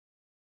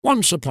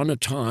Once upon a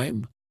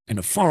time, in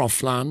a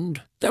far-off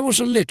land, there was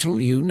a little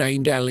ewe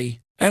named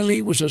Ellie.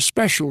 Ellie was a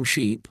special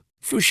sheep,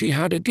 for she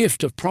had a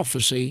gift of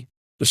prophecy.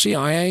 The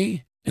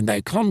CIA, in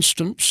their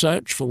constant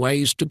search for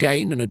ways to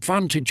gain an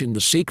advantage in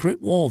the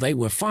secret war they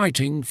were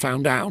fighting,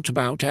 found out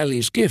about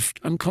Ellie's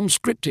gift and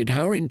conscripted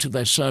her into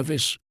their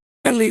service.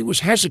 Ellie was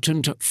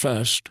hesitant at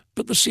first,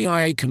 but the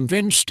CIA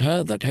convinced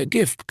her that her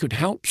gift could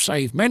help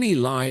save many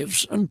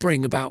lives and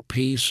bring about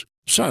peace.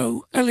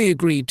 So Ellie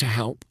agreed to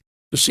help.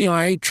 The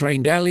CIA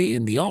trained Ellie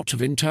in the art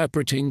of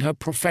interpreting her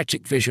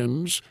prophetic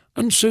visions,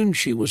 and soon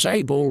she was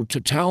able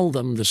to tell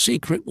them the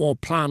secret war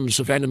plans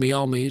of enemy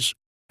armies.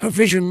 Her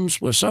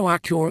visions were so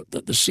accurate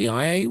that the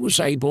CIA was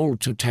able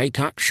to take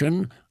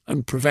action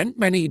and prevent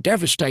many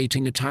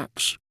devastating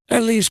attacks.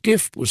 Ellie's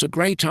gift was a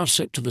great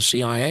asset to the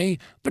CIA,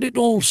 but it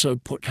also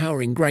put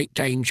her in great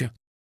danger.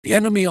 The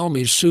enemy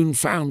armies soon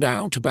found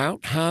out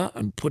about her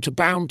and put a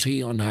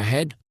bounty on her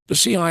head. The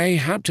CIA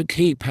had to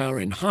keep her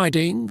in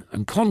hiding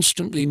and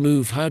constantly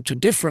move her to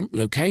different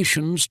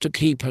locations to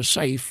keep her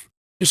safe.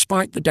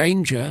 Despite the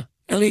danger,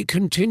 Ellie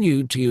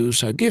continued to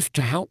use her gift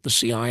to help the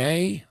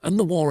CIA and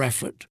the war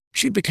effort.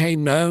 She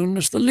became known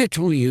as the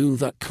little ewe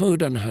that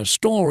could, and her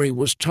story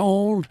was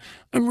told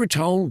and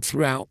retold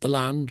throughout the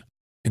land.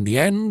 In the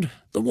end,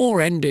 the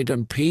war ended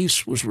and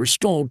peace was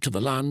restored to the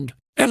land.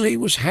 Ellie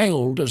was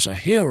hailed as a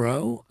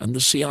hero, and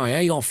the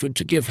CIA offered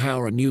to give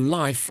her a new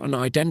life and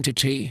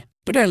identity.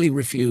 But Ellie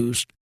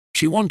refused.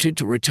 She wanted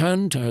to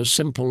return to her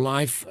simple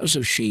life as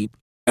a sheep.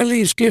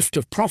 Ellie's gift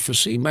of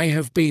prophecy may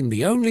have been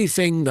the only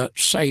thing that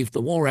saved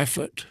the war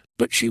effort,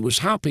 but she was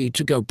happy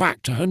to go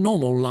back to her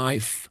normal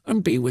life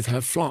and be with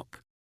her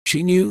flock.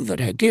 She knew that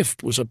her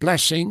gift was a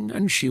blessing,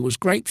 and she was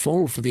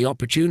grateful for the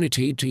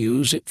opportunity to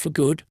use it for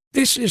good.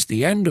 This is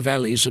the end of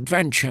Ellie's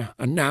adventure,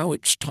 and now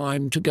it's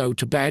time to go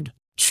to bed.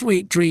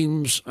 Sweet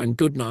dreams and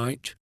good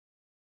night.